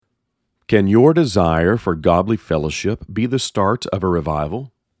Can your desire for godly fellowship be the start of a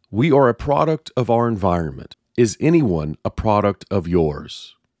revival? We are a product of our environment. Is anyone a product of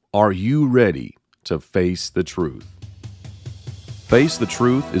yours? Are you ready to face the truth? Face the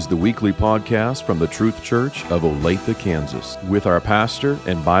Truth is the weekly podcast from the Truth Church of Olathe, Kansas, with our pastor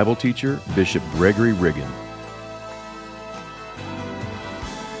and Bible teacher, Bishop Gregory Riggin.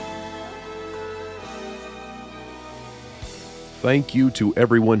 Thank you to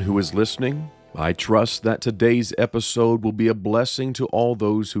everyone who is listening. I trust that today's episode will be a blessing to all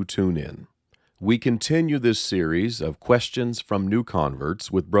those who tune in. We continue this series of questions from new converts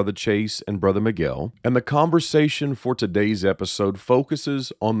with Brother Chase and Brother Miguel, and the conversation for today's episode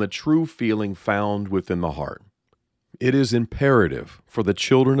focuses on the true feeling found within the heart. It is imperative for the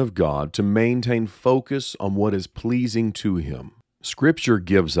children of God to maintain focus on what is pleasing to Him. Scripture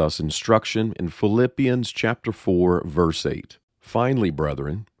gives us instruction in Philippians chapter 4, verse 8. Finally,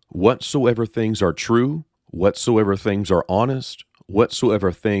 brethren, whatsoever things are true, whatsoever things are honest,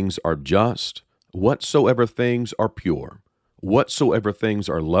 whatsoever things are just, whatsoever things are pure, whatsoever things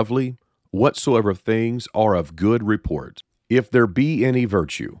are lovely, whatsoever things are of good report, if there be any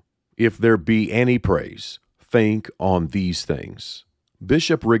virtue, if there be any praise, think on these things.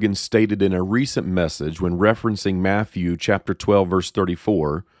 Bishop Riggin stated in a recent message when referencing Matthew chapter 12, verse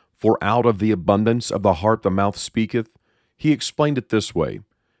 34, "For out of the abundance of the heart the mouth speaketh," he explained it this way: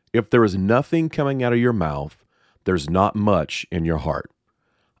 if there is nothing coming out of your mouth, there's not much in your heart.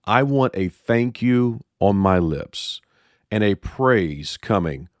 I want a thank you on my lips and a praise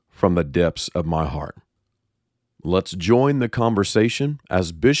coming from the depths of my heart. Let's join the conversation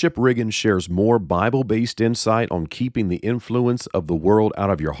as Bishop Riggin shares more Bible-based insight on keeping the influence of the world out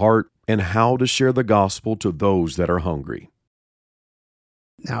of your heart and how to share the gospel to those that are hungry.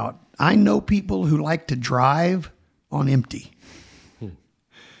 Now, I know people who like to drive on empty.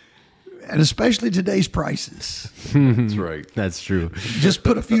 And especially today's prices. That's right. That's true. Just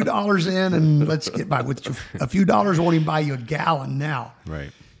put a few dollars in and let's get by. With a few dollars won't even buy you a gallon now.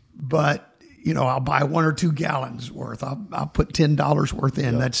 Right. But, I'll buy 1 or 2 gallons worth. I'll put $10 worth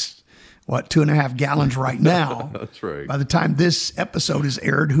in. Yep. That's, 2.5 gallons right now. That's right. By the time this episode is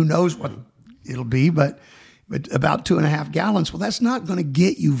aired, who knows what it'll be, but about 2.5 gallons. Well, that's not going to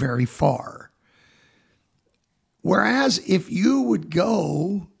get you very far. Whereas if you would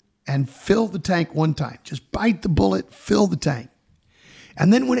go and fill the tank one time, just bite the bullet, fill the tank.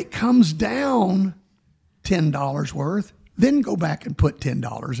 And then when it comes down $10 worth, then go back and put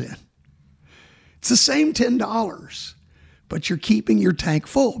 $10 in. It's the same $10, but you're keeping your tank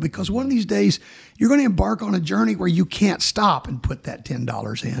full because one of these days you're going to embark on a journey where you can't stop and put that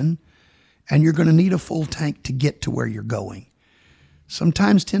 $10 in, and you're going to need a full tank to get to where you're going.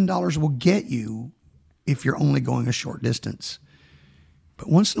 Sometimes $10 will get you if you're only going a short distance. But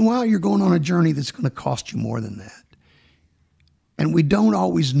once in a while, you're going on a journey that's going to cost you more than that. And we don't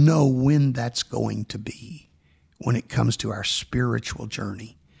always know when that's going to be when it comes to our spiritual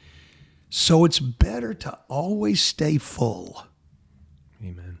journey. So it's better to always stay full.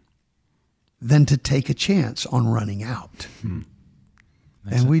 Amen. Than to take a chance on running out.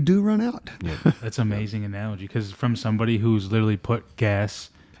 And we do run out. Yeah. That's an amazing analogy because from somebody who's literally put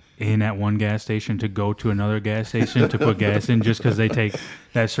gas in at one gas station to go to another gas station to put gas in just because they take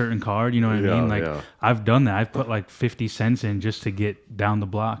that certain card, you know what I mean? Like I've done that. I've put like 50 cents in just to get down the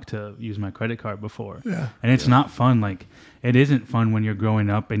block to use my credit card before. Yeah. And it's not fun. Like it isn't fun when you're growing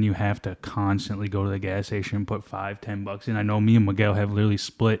up and you have to constantly go to the gas station and put $5-10 in. I know me and Miguel have literally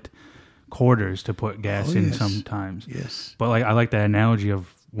split quarters to put gas in sometimes. Yes. But like I like that analogy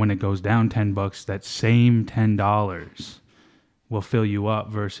of when it goes down $10, that same $10 will fill you up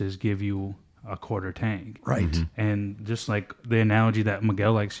versus give you a quarter tank. Right. Mm-hmm. And just like the analogy that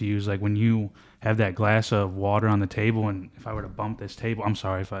Miguel likes to use, like when you have that glass of water on the table, and if I were to bump this table, I'm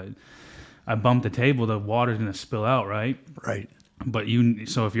sorry, if I bump the table, the water's going to spill out, right? Right. But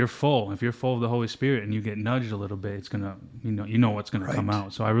so if you're full of the Holy Spirit and you get nudged a little bit, it's going to, you know what's going to come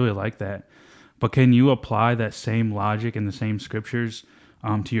out. So I really like that. But can you apply that same logic and the same scriptures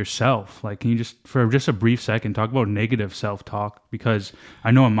to yourself? Like, can you for just a brief second, talk about negative self-talk? Because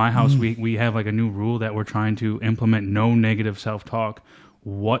I know in my house, we have like a new rule that we're trying to implement: no negative self-talk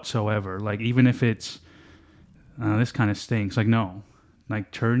whatsoever. Like, even if it's, this kind of stinks. Like, no,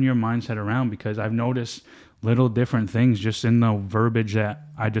 like turn your mindset around, because I've noticed little different things just in the verbiage that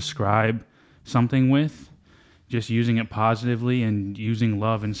I describe something with, just using it positively and using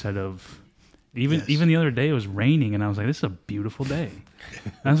love instead of, even the other day it was raining and I was like, this is a beautiful day.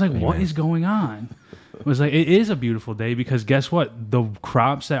 And I was like, what is going on? It was like, it is a beautiful day because guess what? The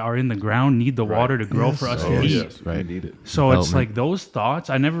crops that are in the ground need the water to grow for us to eat. Yes, right. Need it. So it's like those thoughts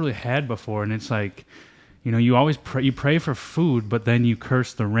I never really had before. And it's like, you always pray for food, but then you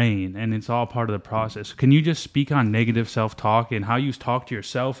curse the rain, and it's all part of the process. Can you just speak on negative self-talk and how you talk to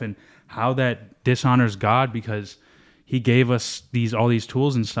yourself and how that dishonors God? Because he gave us all these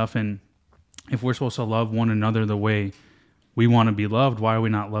tools and stuff. And if we're supposed to love one another the way we want to be loved, why are we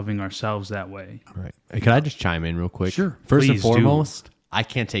not loving ourselves that way? Right. Can I just chime in real quick? Sure. First Please and foremost, I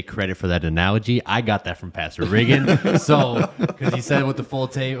can't take credit for that analogy. I got that from Pastor Riggin. So, because he said with the full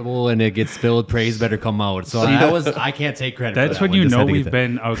table and it gets spilled, praise better come out. So I can't take credit for that. That's when one. Just had to we've get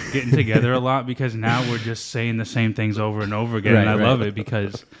been getting together a lot, because now we're just saying the same things over and over again. Right, and I right. love it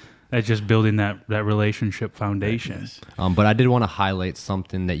because that's just building that relationship foundation. But I did want to highlight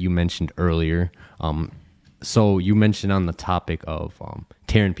something that you mentioned earlier. So you mentioned on the topic of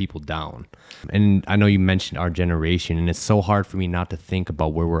tearing people down. And I know you mentioned our generation, and it's so hard for me not to think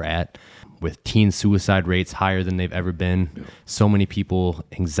about where we're at with teen suicide rates higher than they've ever been. Yeah. So many people,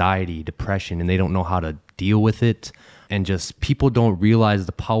 anxiety, depression, and they don't know how to deal with it. And just people don't realize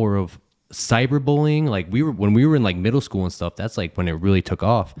the power of cyberbullying. Like when we were in like middle school and stuff, that's like when it really took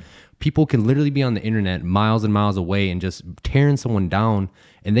off. People can literally be on the internet miles and miles away and just tearing someone down,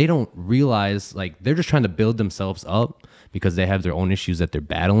 and they don't realize, like, they're just trying to build themselves up because they have their own issues that they're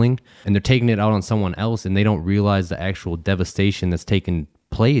battling, and they're taking it out on someone else, and they don't realize the actual devastation that's taken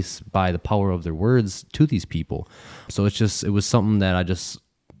place by the power of their words to these people. So it was something that I just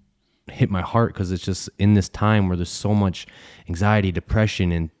hit my heart, because it's just in this time where there's so much anxiety,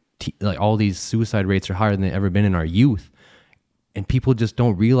 depression, and like all these suicide rates are higher than they've ever been in our youth. And people just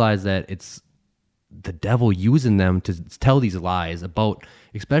don't realize that it's the devil using them to tell these lies about,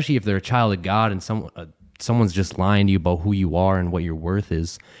 especially if they're a child of God and someone's just lying to you about who you are and what your worth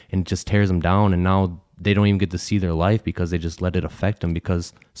is, and it just tears them down. And now they don't even get to see their life because they just let it affect them,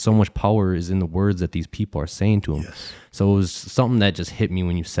 because so much power is in the words that these people are saying to them. Yes. So it was something that just hit me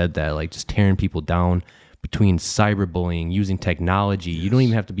when you said that, like just tearing people down between cyberbullying, using technology. Yes. You don't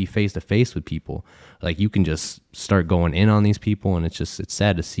even have to be face to face with people. Like you can just start going in on these people, and it's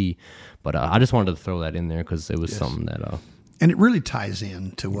sad to see. But I just wanted to throw that in there because it was something that... And it really ties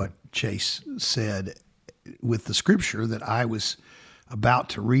in to what Chase said with the scripture that I was about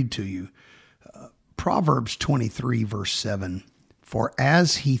to read to you. Proverbs 23, verse 7, "For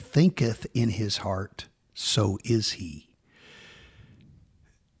as he thinketh in his heart, so is he."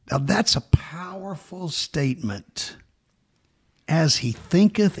 Now that's a powerful statement. As he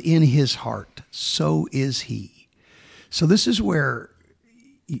thinketh in his heart, so is he. So this is where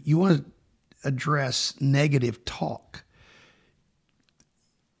you want to address negative talk.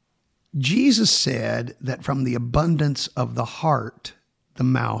 Jesus said that from the abundance of the heart, the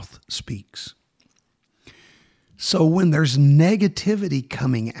mouth speaks. So when there's negativity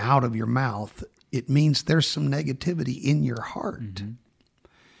coming out of your mouth, it means there's some negativity in your heart. Mm-hmm.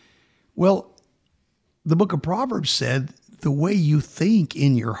 Well, the book of Proverbs said the way you think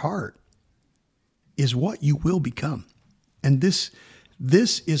in your heart is what you will become. And this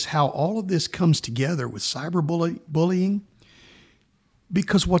is how all of this comes together with cyberbullying,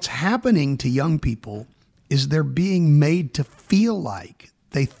 because what's happening to young people is they're being made to feel like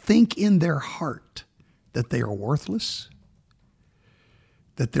they think in their heart that they are worthless,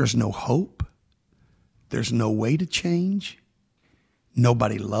 that there's no hope, there's no way to change,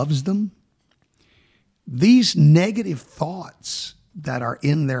 nobody loves them. These negative thoughts that are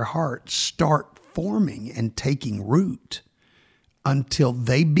in their heart start forming and taking root until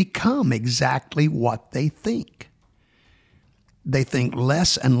they become exactly what they think. They think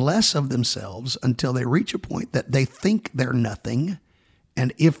less and less of themselves until they reach a point that they think they're nothing.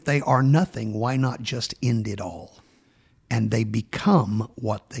 And if they are nothing, why not just end it all? And they become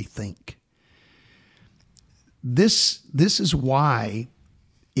what they think. This is why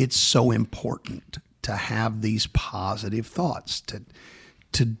it's so important to have these positive thoughts,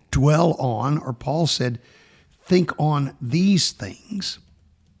 to dwell on, or Paul said, think on these things.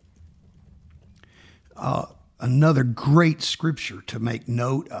 Another great scripture to make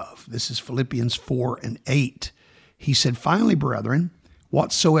note of. This is Philippians 4:8. He said, "Finally, brethren,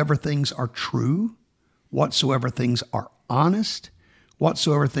 whatsoever things are true, whatsoever things are honest,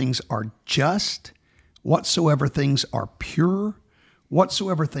 whatsoever things are just, whatsoever things are pure,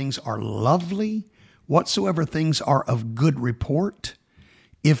 whatsoever things are lovely, whatsoever things are of good report,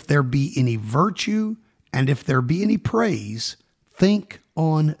 if there be any virtue, and if there be any praise, think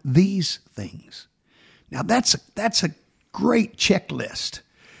on these things." Now that's a great checklist.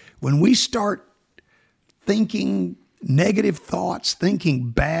 When we start thinking negative thoughts,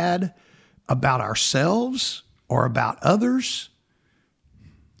 thinking bad about ourselves or about others,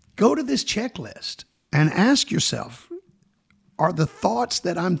 go to this checklist and ask yourself, are the thoughts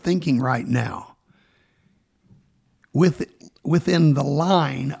that I'm thinking right now within the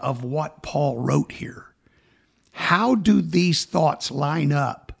line of what Paul wrote here? How do these thoughts line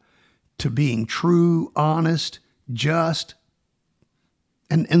up to being true, honest, just?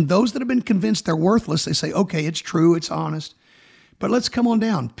 And those that have been convinced they're worthless, they say, okay, it's true, it's honest. But let's come on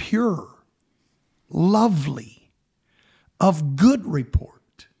down. Pure, lovely, of good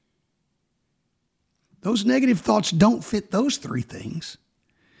report. Those negative thoughts don't fit those three things.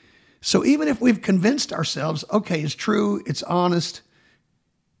 So even if we've convinced ourselves, okay, it's true, it's honest,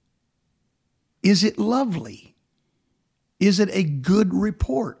 is it lovely? Is it a good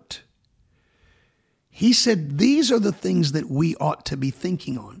report? He said these are the things that we ought to be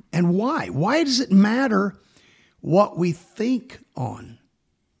thinking on. And why? Why does it matter what we think on?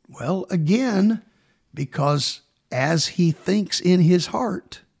 Well, again, because as he thinks in his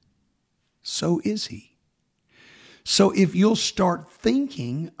heart, so is he. So if you'll start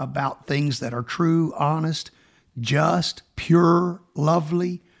thinking about things that are true, honest, just, pure,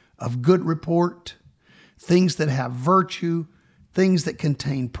 lovely, of good report, things that have virtue, things that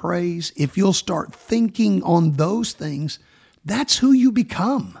contain praise, if you'll start thinking on those things, that's who you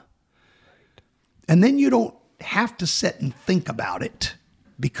become. And then you don't have to sit and think about it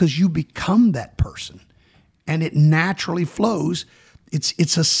because you become that person and it naturally flows.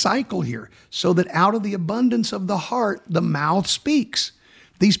 It's a cycle here, so that out of the abundance of the heart, the mouth speaks.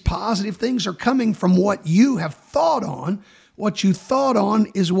 These positive things are coming from what you have thought on. What you thought on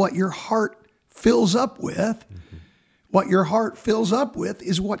is what your heart fills up with. Mm-hmm. What your heart fills up with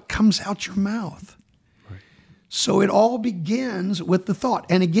is what comes out your mouth. Right. So it all begins with the thought.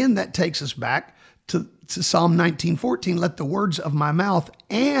 And again, that takes us back to Psalm 19:14. Let the words of my mouth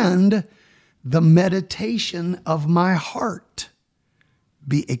and the meditation of my heart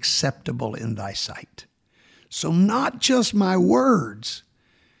be acceptable in thy sight. So not just my words,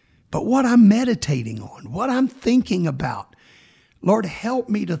 but what I'm meditating on, what I'm thinking about. Lord, help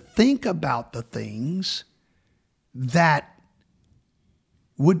me to think about the things that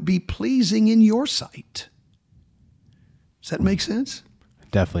would be pleasing in your sight. Does that make sense?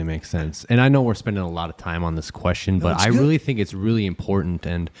 Definitely makes sense. And I know we're spending a lot of time on this question, but I really think it's really important.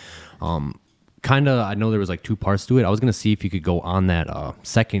 And I know there was like two parts to it. I was going to see if you could go on that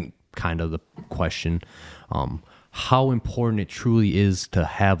second kind of the question, how important it truly is to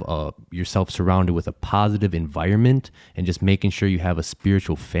have yourself surrounded with a positive environment and just making sure you have a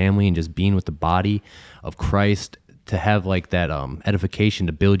spiritual family and just being with the body of Christ to have like that edification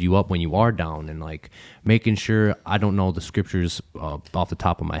to build you up when you are down, and like making sure, I don't know the scriptures off the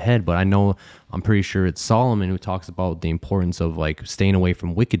top of my head, but I'm pretty sure it's Solomon who talks about the importance of like staying away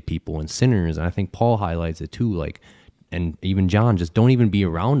from wicked people and sinners. And I think Paul highlights it too, like, and even John, just don't even be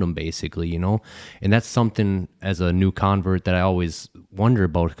around them, basically, you know? And that's something as a new convert that I always wonder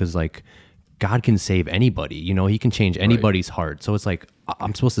about, because like God can save anybody, you know, he can change anybody's heart. So it's like,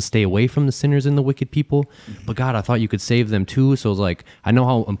 I'm supposed to stay away from the sinners and the wicked people, but God, I thought you could save them too. So it's like, I know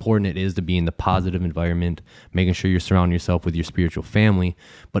how important it is to be in the positive environment, making sure you're surrounding yourself with your spiritual family.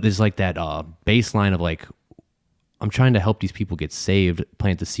 But it's like that baseline of like, I'm trying to help these people get saved,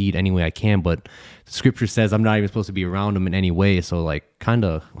 plant the seed any way I can, but the scripture says I'm not even supposed to be around them in any way. So like, kind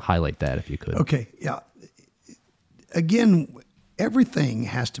of highlight that if you could. Okay. Yeah. Again, everything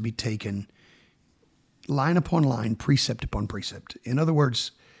has to be taken line upon line, precept upon precept. In other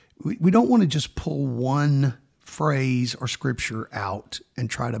words, we don't want to just pull one phrase or scripture out and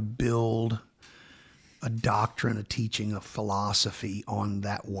try to build a doctrine, a teaching, a philosophy on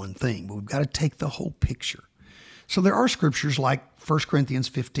that one thing. But we've got to take the whole picture. So there are scriptures like 1 Corinthians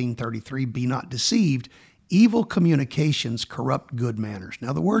 15:33, be not deceived, evil communications corrupt good manners.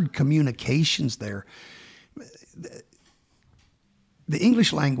 Now the word communications there, the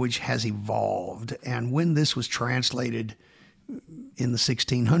English language has evolved, and when this was translated in the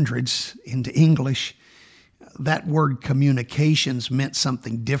 1600s into English, that word communications meant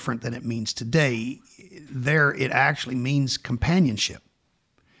something different than it means today. There, it actually means companionship,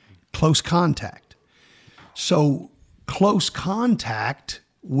 close contact. So close contact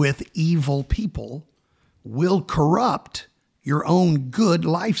with evil people will corrupt your own good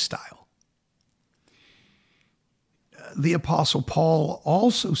lifestyle. The Apostle Paul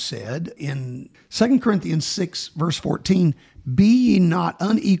also said in 2 Corinthians 6, verse 14, be ye not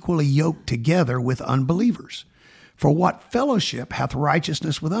unequally yoked together with unbelievers. For what fellowship hath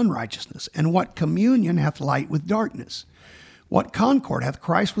righteousness with unrighteousness? And what communion hath light with darkness? What concord hath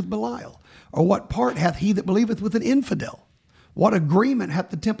Christ with Belial? Or what part hath he that believeth with an infidel? What agreement hath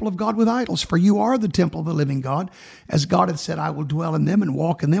the temple of God with idols? For you are the temple of the living God. As God hath said, I will dwell in them and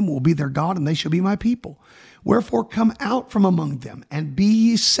walk in them, will be their God, and they shall be my people. Wherefore come out from among them, and be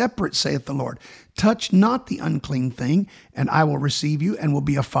ye separate, saith the Lord. Touch not the unclean thing, and I will receive you, and will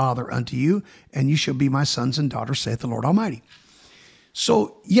be a father unto you, and you shall be my sons and daughters, saith the Lord Almighty.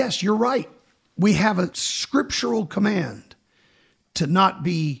 So, yes, you're right. We have a scriptural command to not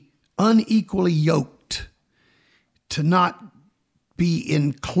be unequally yoked, to not be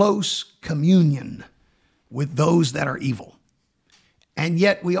in close communion with those that are evil. And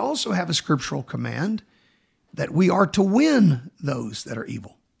yet we also have a scriptural command that we are to win those that are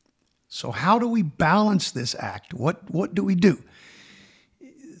evil. So how do we balance this act? What do we do?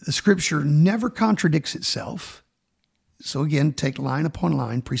 The scripture never contradicts itself. So again, take line upon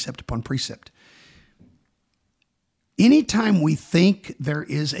line, precept upon precept. Anytime we think there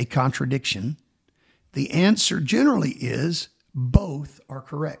is a contradiction, the answer generally is both are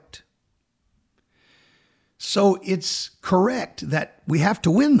correct. So it's correct that we have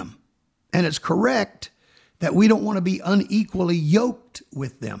to win them. And it's correct that we don't want to be unequally yoked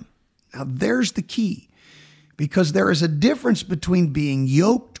with them. Now there's the key, because there is a difference between being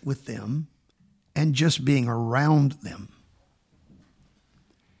yoked with them and just being around them.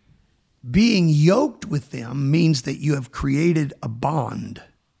 Being yoked with them means that you have created a bond.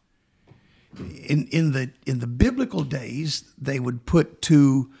 In the biblical days, they would put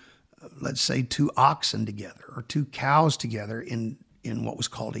two oxen together or two cows together in what was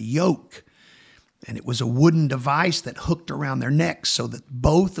called a yoke. And it was a wooden device that hooked around their necks so that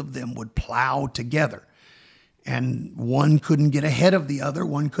both of them would plow together. And one couldn't get ahead of the other,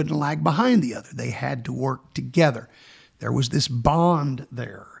 one couldn't lag behind the other. They had to work together. There was this bond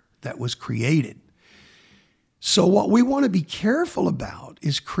there that was created. So what we want to be careful about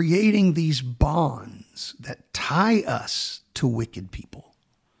is creating these bonds that tie us to wicked people.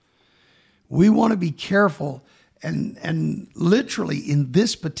 We want to be careful, and literally in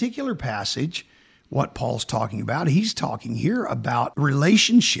this particular passage, what Paul's talking about, he's talking here about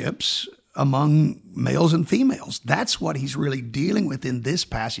relationships among males and females. That's what he's really dealing with in this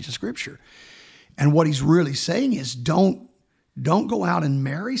passage of Scripture. And what he's really saying is don't go out and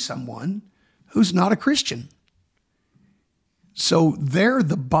marry someone who's not a Christian. So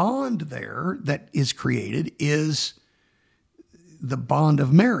the bond there that is created is the bond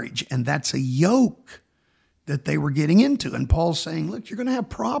of marriage, and that's a yoke that they were getting into. And Paul's saying, look, you're going to have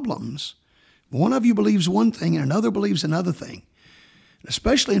problems. One of you believes one thing and another believes another thing.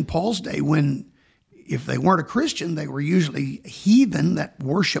 Especially in Paul's day, when if they weren't a Christian, they were usually heathen that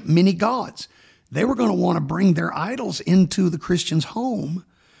worship many gods. They were going to want to bring their idols into the Christian's home.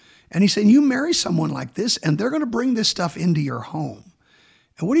 And he's saying, you marry someone like this, and they're going to bring this stuff into your home.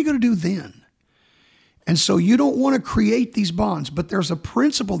 And what are you going to do then? And so you don't want to create these bonds, but there's a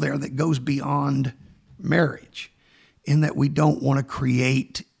principle there that goes beyond marriage, in that we don't want to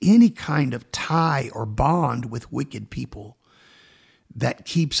create any kind of tie or bond with wicked people that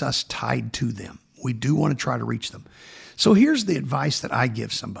keeps us tied to them. We do want to try to reach them. So here's the advice that I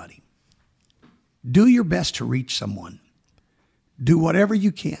give somebody. Do your best to reach someone. Do whatever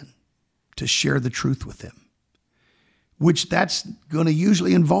you can to share the truth with them, which that's going to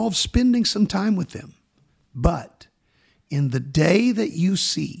usually involve spending some time with them. But in the day that you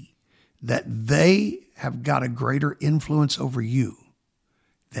see that they have got a greater influence over you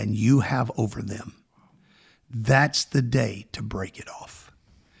than you have over them, that's the day to break it off.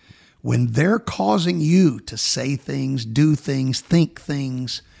 When they're causing you to say things, do things, think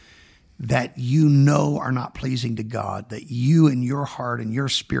things that you know are not pleasing to God, that you in your heart and your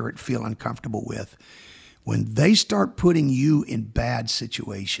spirit feel uncomfortable with, when they start putting you in bad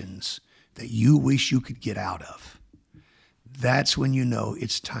situations that you wish you could get out of, that's when you know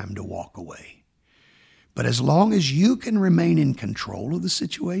it's time to walk away. But as long as you can remain in control of the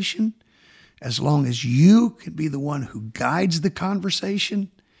situation, as long as you can be the one who guides the conversation,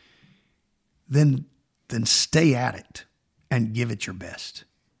 then stay at it and give it your best.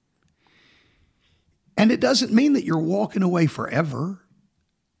 And it doesn't mean that you're walking away forever.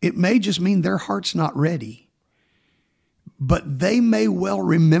 It may just mean their heart's not ready. But they may well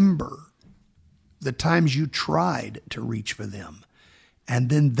remember the times you tried to reach for them. And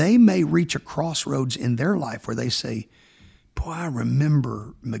then they may reach a crossroads in their life where they say, boy, I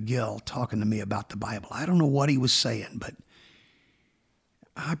remember Miguel talking to me about the Bible. I don't know what he was saying, but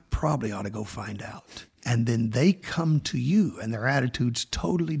I probably ought to go find out. And then they come to you and their attitude's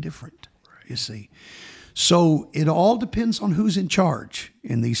totally different, you see. So it all depends on who's in charge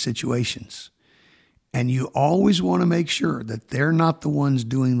in these situations. And you always want to make sure that they're not the ones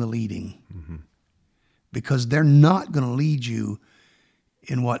doing the leading. Mm-hmm. because they're not going to lead you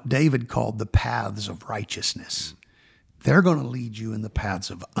in what David called the paths of righteousness. They're going to lead you in the paths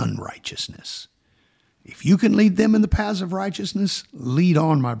of unrighteousness. If you can lead them in the paths of righteousness, lead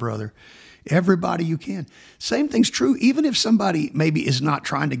on, my brother. Everybody you can. Same thing's true, even if somebody maybe is not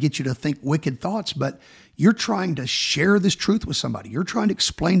trying to get you to think wicked thoughts, but you're trying to share this truth with somebody. You're trying to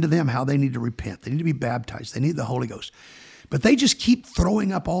explain to them how they need to repent. They need to be baptized. They need the Holy Ghost. But they just keep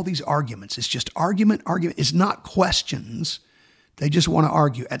throwing up all these arguments. It's just argument. It's not questions. They just want to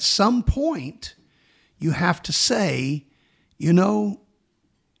argue. At some point, you have to say,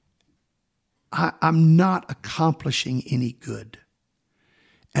 I'm not accomplishing any good.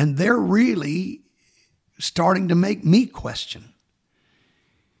 And they're really starting to make me question.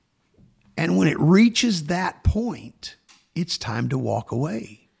 And when it reaches that point, it's time to walk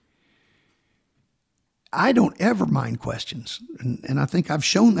away. I don't ever mind questions. And I think I've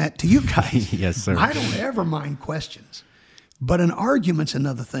shown that to you guys. Yes, sir. I don't ever mind questions. But an argument's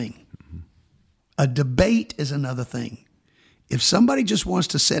another thing. A debate is another thing. If somebody just wants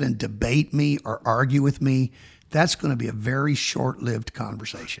to sit and debate me or argue with me, that's going to be a very short-lived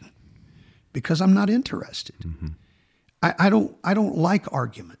conversation because I'm not interested. Mm-hmm. I don't like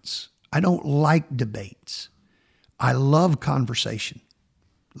arguments. I don't like debates. I love conversation.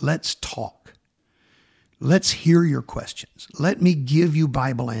 Let's talk. Let's hear your questions. Let me give you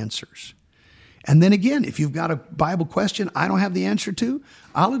Bible answers. And then again, if you've got a Bible question I don't have the answer to,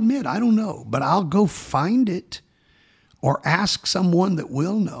 I'll admit I don't know, but I'll go find it or ask someone that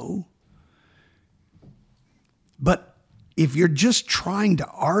will know. But if you're just trying to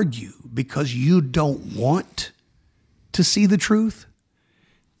argue because you don't want to see the truth,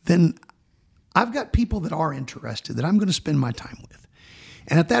 then I've got people that are interested that I'm going to spend my time with.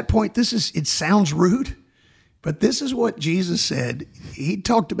 And at that point, it sounds rude, but this is what Jesus said. He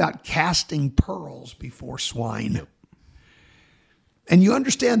talked about casting pearls before swine. Yep. And you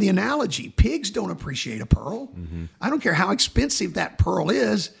understand the analogy. Pigs don't appreciate a pearl. Mm-hmm. I don't care how expensive that pearl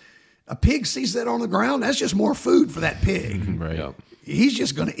is. A pig sees that on the ground, that's just more food for that pig. Right. Yep. He's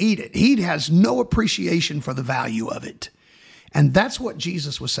just going to eat it. He has no appreciation for the value of it. And that's what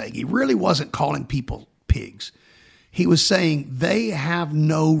Jesus was saying. He really wasn't calling people pigs. He was saying they have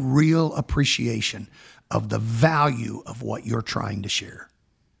no real appreciation of the value of what you're trying to share.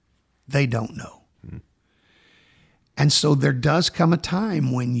 They don't know. Mm-hmm. And so there does come a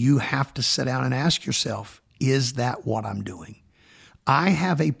time when you have to sit down and ask yourself, is that what I'm doing? I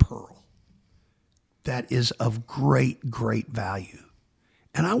have a pearl that is of great, great value.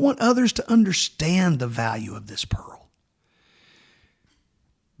 And I want others to understand the value of this pearl.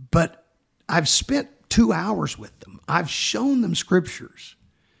 But I've spent 2 hours with them. I've shown them scriptures.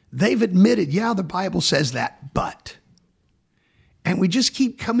 They've admitted, yeah, the Bible says that, but. And we just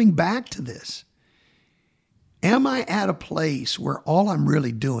keep coming back to this. Am I at a place where all I'm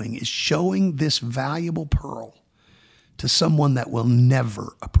really doing is showing this valuable pearl to someone that will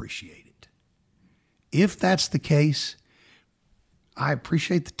never appreciate it? If that's the case, I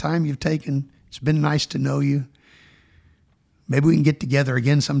appreciate the time you've taken. It's been nice to know you. Maybe we can get together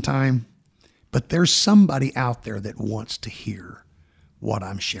again sometime. But there's somebody out there that wants to hear what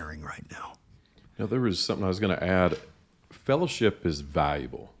I'm sharing right now. There was something I was going to add. Fellowship is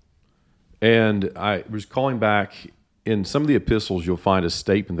valuable. And I was calling back, in some of the epistles, you'll find a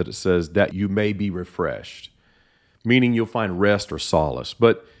statement that it says that you may be refreshed, meaning you'll find rest or solace.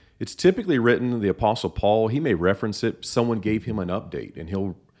 But it's typically written, the Apostle Paul, he may reference it, someone gave him an update, and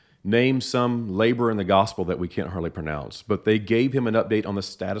he'll name some labor in the gospel that we can't hardly pronounce. But they gave him an update on the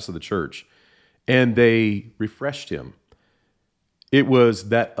status of the church, and they refreshed him. It was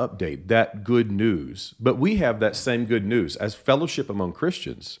that update, that good news. But we have that same good news. As fellowship among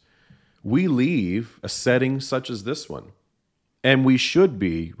Christians, we leave a setting such as this one, and we should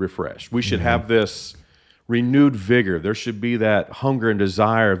be refreshed. We should have this renewed vigor. There should be that hunger and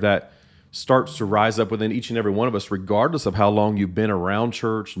desire that starts to rise up within each and every one of us, regardless of how long you've been around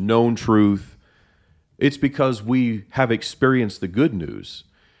church, known truth. It's because we have experienced the good news.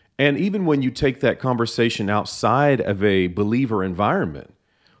 And even when you take that conversation outside of a believer environment,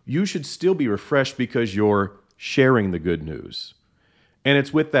 you should still be refreshed because you're sharing the good news. And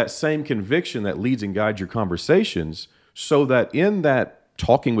it's with that same conviction that leads and guides your conversations, so that in that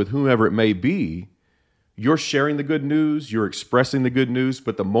talking with whomever it may be, you're sharing the good news, you're expressing the good news,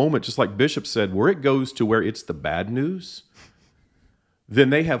 but the moment, just like Bishop said, where it goes to where it's the bad news, then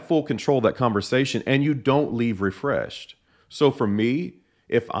they have full control of that conversation and you don't leave refreshed. So for me,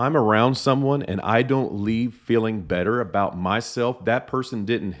 if I'm around someone and I don't leave feeling better about myself, that person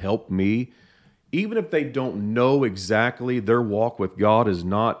didn't help me, even if they don't know exactly, their walk with God is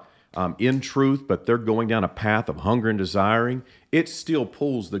not in truth, but they're going down a path of hunger and desiring, it still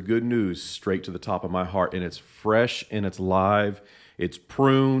pulls the good news straight to the top of my heart. And it's fresh and it's live. It's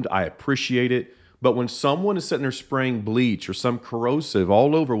pruned. I appreciate it. But when someone is sitting there spraying bleach or some corrosive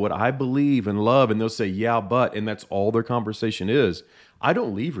all over what I believe and love, and they'll say, yeah, but, and that's all their conversation is, I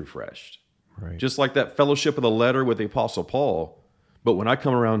don't leave refreshed. Right. Just like that fellowship of the letter with the Apostle Paul. But when I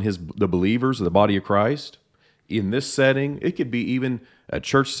come around the believers of the body of Christ, in this setting, it could be even a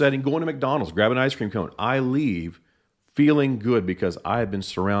church setting, going to McDonald's, grabbing an ice cream cone, I leave feeling good because I have been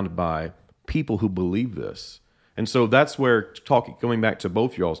surrounded by people who believe this. And so that's where going back to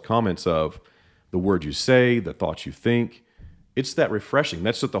both y'all's comments of the word you say, the thoughts you think, it's that refreshing.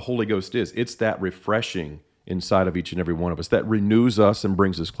 That's what the Holy Ghost is. It's that refreshing inside of each and every one of us that renews us and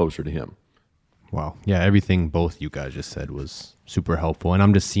brings us closer to Him. Wow. Yeah, everything both you guys just said was super helpful. And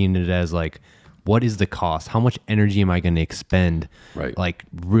I'm just seeing it as like, what is the cost? How much energy am I going to expend? Right. Like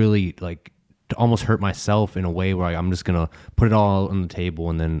really like to almost hurt myself in a way where I'm just going to put it all on the table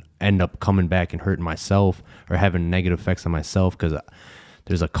and then end up coming back and hurting myself or having negative effects on myself because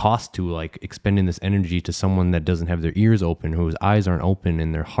there's a cost to like expending this energy to someone that doesn't have their ears open, whose eyes aren't open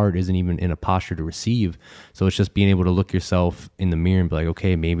and their heart isn't even in a posture to receive. So it's just being able to look yourself in the mirror and be like,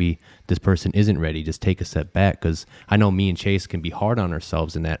 okay, maybe this person isn't ready. Just take a step back. Because I know me and Chase can be hard on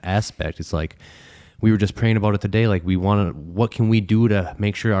ourselves in that aspect. It's like, we were just praying about it today. Like what can we do to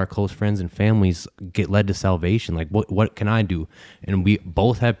make sure our close friends and families get led to salvation? Like what can I do? And we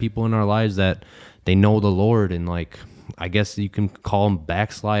both have people in our lives that they know the Lord and like, I guess you can call them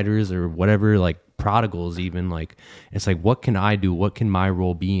backsliders or whatever, like prodigals even. Like, it's like, what can I do? What can my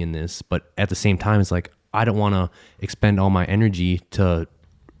role be in this? But at the same time, it's like, I don't want to expend all my energy to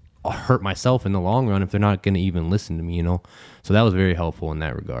hurt myself in the long run if they're not going to even listen to me, you know? So that was very helpful in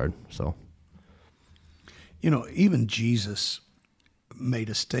that regard. So, even Jesus made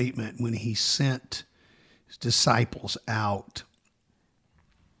a statement when He sent His disciples out.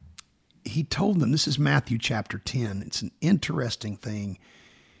 He told them, this is Matthew chapter 10. It's an interesting thing.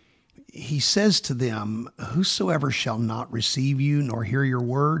 He says to them, whosoever shall not receive you nor hear your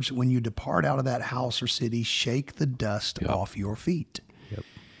words, when you depart out of that house or city, shake the dust off your feet. Yep.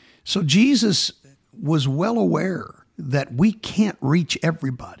 So Jesus was well aware that we can't reach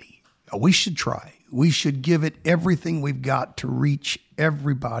everybody. We should try. We should give it everything we've got to reach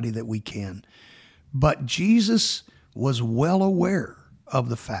everybody that we can. But Jesus was well aware of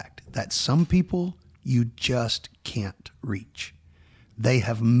the fact that some people you just can't reach. They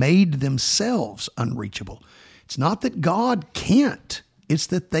have made themselves unreachable. It's not that God can't, it's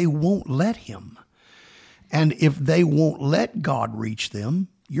that they won't let Him. And if they won't let God reach them,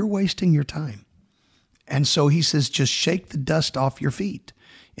 you're wasting your time. And so He says, just shake the dust off your feet.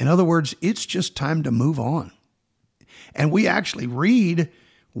 In other words, it's just time to move on. And we actually read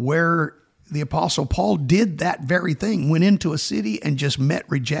where the Apostle Paul did that very thing, went into a city and just met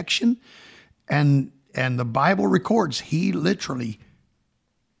rejection. And the Bible records he literally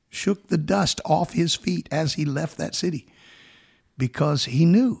shook the dust off his feet as he left that city because he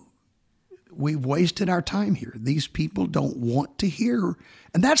knew we've wasted our time here. These people don't want to hear.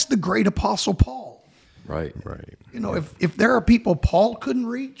 And that's the great Apostle Paul. Right. If there are people Paul couldn't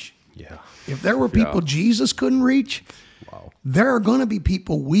reach, if there were people Jesus couldn't reach, there are going to be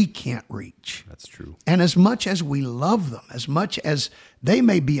people we can't reach. That's true. And as much as we love them, as much as they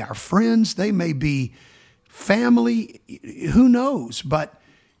may be our friends, they may be family, who knows? But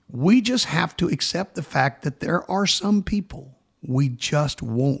we just have to accept the fact that there are some people we just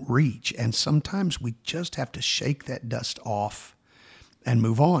won't reach. And sometimes we just have to shake that dust off and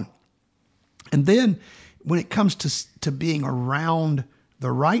move on. And then when it comes to being around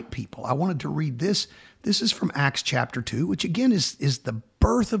the right people, I wanted to read this. This is from Acts chapter 2, which again is the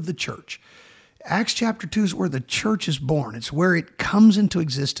birth of the church. Acts chapter 2 is where the church is born. It's where it comes into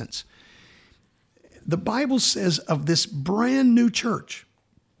existence. The Bible says of this brand new church,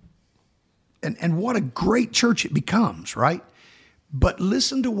 and what a great church it becomes, right? But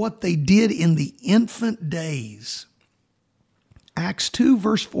listen to what they did in the infant days. Acts 2,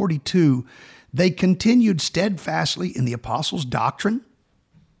 verse 42, they continued steadfastly in the apostles' doctrine.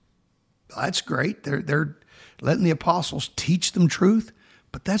 That's great. They're letting the apostles teach them truth,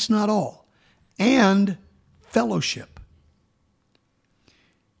 but that's not all. And fellowship.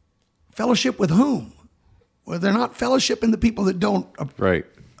 Fellowship with whom? Well, they're not fellowshipping the people that don't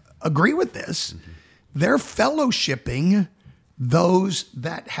agree with this. Mm-hmm. They're fellowshipping those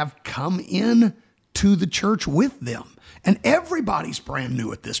that have come in to the church with them. And everybody's brand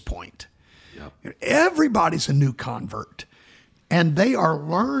new at this point. Yep. Everybody's a new convert. And they are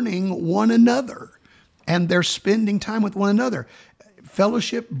learning one another. And they're spending time with one another.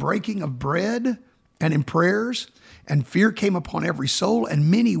 fellowship, breaking of bread, and in prayers. And fear came upon every soul, and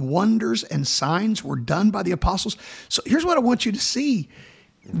many wonders and signs were done by the apostles. So here's what I want you to see.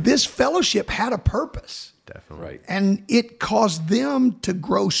 This fellowship had a purpose. Definitely. Right. And it caused them to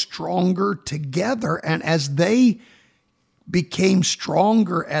grow stronger together. And as they became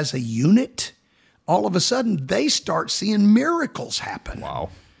stronger as a unit, all of a sudden they start seeing miracles happen. Wow.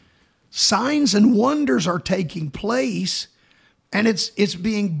 Signs and wonders are taking place, and it's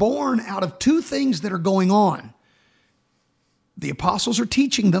being born out of two things that are going on. The apostles are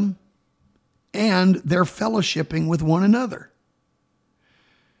teaching them, and they're fellowshipping with one another.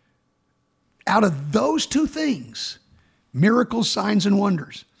 Out of those two things, miracles, signs, and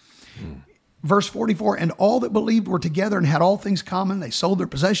wonders. Verse 44, and all that believed were together and had all things common. They sold their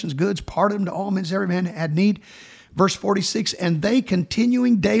possessions, goods, parted them to all men as every man had need. Verse 46, and they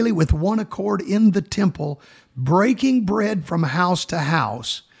continuing daily with one accord in the temple, breaking bread from house to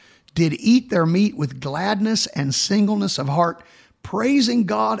house, did eat their meat with gladness and singleness of heart, praising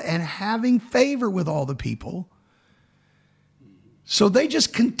God and having favor with all the people. So they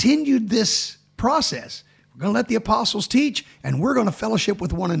just continued this process. We're going to let the apostles teach, and we're going to fellowship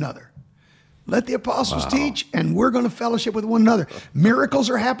with one another. Let the apostles teach, and we're going to fellowship with one another. Miracles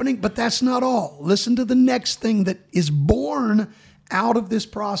are happening, but that's not all. Listen to the next thing that is born out of this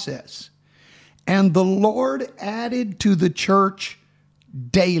process. And the Lord added to the church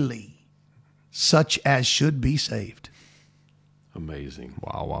daily such as should be saved. Amazing.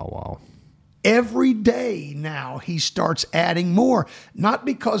 Wow, wow, wow. Every day now he starts adding more, not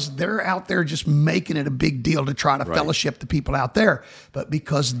because they're out there just making it a big deal to try to fellowship the people out there, but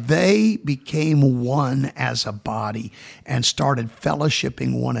because they became one as a body and started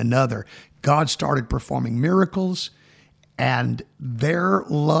fellowshipping one another. God started performing miracles, and their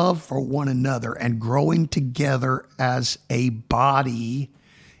love for one another and growing together as a body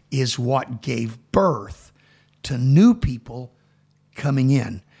is what gave birth to new people coming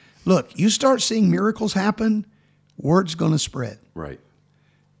in. Look, you start seeing miracles happen, word's going to spread. Right.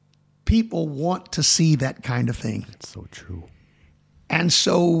 People want to see that kind of thing. It's so true. And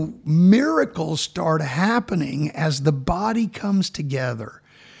so miracles start happening as the body comes together.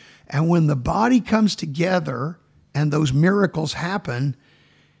 And when the body comes together and those miracles happen,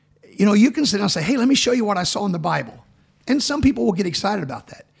 you know, you can sit down and say, hey, let me show you what I saw in the Bible. And some people will get excited about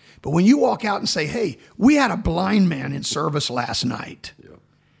that. But when you walk out and say, hey, we had a blind man in service last night. Yeah.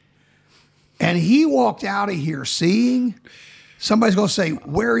 And he walked out of here seeing, somebody's going to say,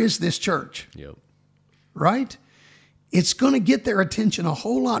 where is this church? Yep. Right? It's going to get their attention a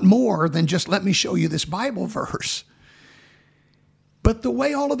whole lot more than just let me show you this Bible verse. But the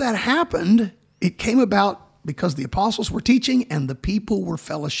way all of that happened, it came about because the apostles were teaching and the people were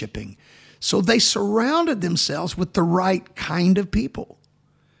fellowshipping. So they surrounded themselves with the right kind of people.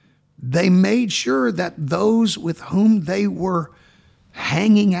 They made sure that those with whom they were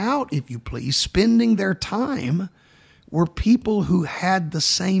hanging out, if you please, spending their time, were people who had the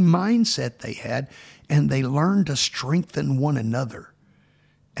same mindset they had, and they learned to strengthen one another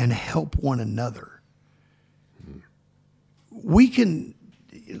and help one another. We can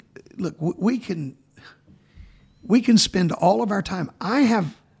spend all of our time.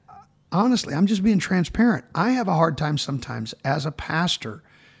 Honestly, I'm just being transparent. I have a hard time sometimes as a pastor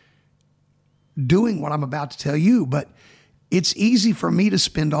doing what I'm about to tell you, but it's easy for me to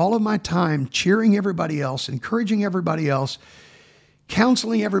spend all of my time cheering everybody else, encouraging everybody else,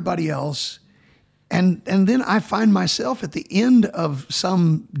 counseling everybody else. And then I find myself at the end of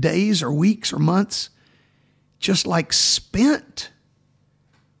some days or weeks or months just like spent.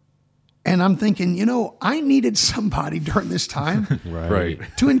 And I'm thinking, you know, I needed somebody during this time Right.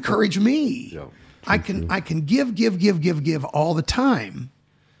 to encourage me. Yeah. I can give all the time.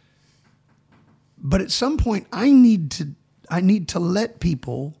 But at some point I need to let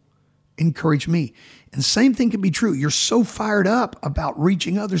people encourage me. And the same thing can be true. You're so fired up about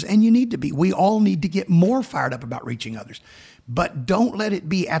reaching others, and you need to be. We all need to get more fired up about reaching others. But don't let it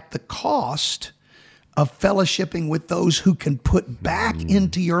be at the cost of fellowshipping with those who can put back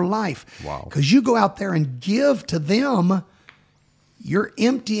into your life. Wow. Because you go out there and give to them, you're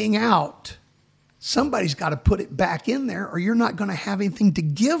emptying out. Somebody's got to put it back in there, or you're not going to have anything to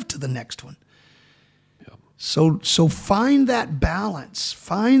give to the next one. So find that balance,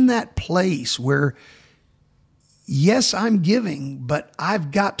 find that place where, yes, I'm giving, but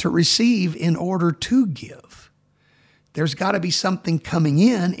I've got to receive in order to give. There's got to be something coming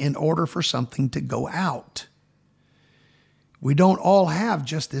in order for something to go out. We don't all have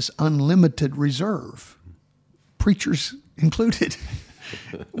just this unlimited reserve, preachers included.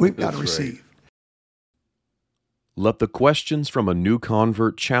 We've got to receive. Let the questions from a new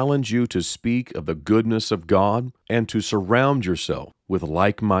convert challenge you to speak of the goodness of God and to surround yourself with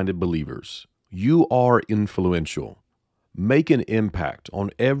like-minded believers. You are influential. Make an impact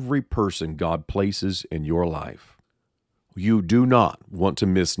on every person God places in your life. You do not want to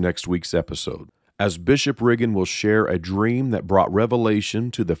miss next week's episode, as Bishop Riggin will share a dream that brought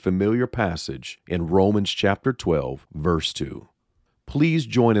revelation to the familiar passage in Romans chapter 12, verse 2. Please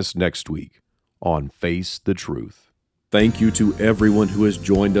join us next week on Face the Truth. Thank you to everyone who has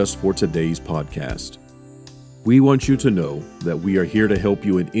joined us for today's podcast. We want you to know that we are here to help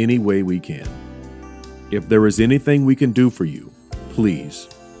you in any way we can. If there is anything we can do for you, please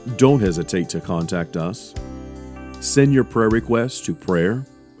don't hesitate to contact us. Send your prayer requests to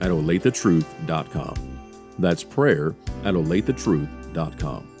prayer@olathetruth.com. That's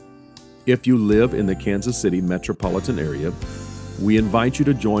prayer@olathetruth.com. If you live in the Kansas City metropolitan area, we invite you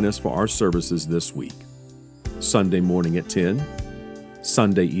to join us for our services this week. Sunday morning at 10,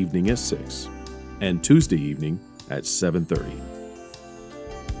 Sunday evening at 6, and Tuesday evening at 7:30.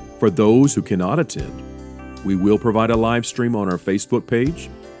 For those who cannot attend, we will provide a live stream on our Facebook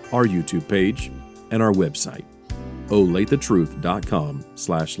page, our YouTube page, and our website,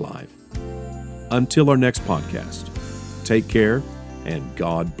 olathetruth.com/live. Until our next podcast, take care and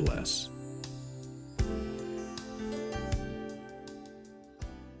God bless.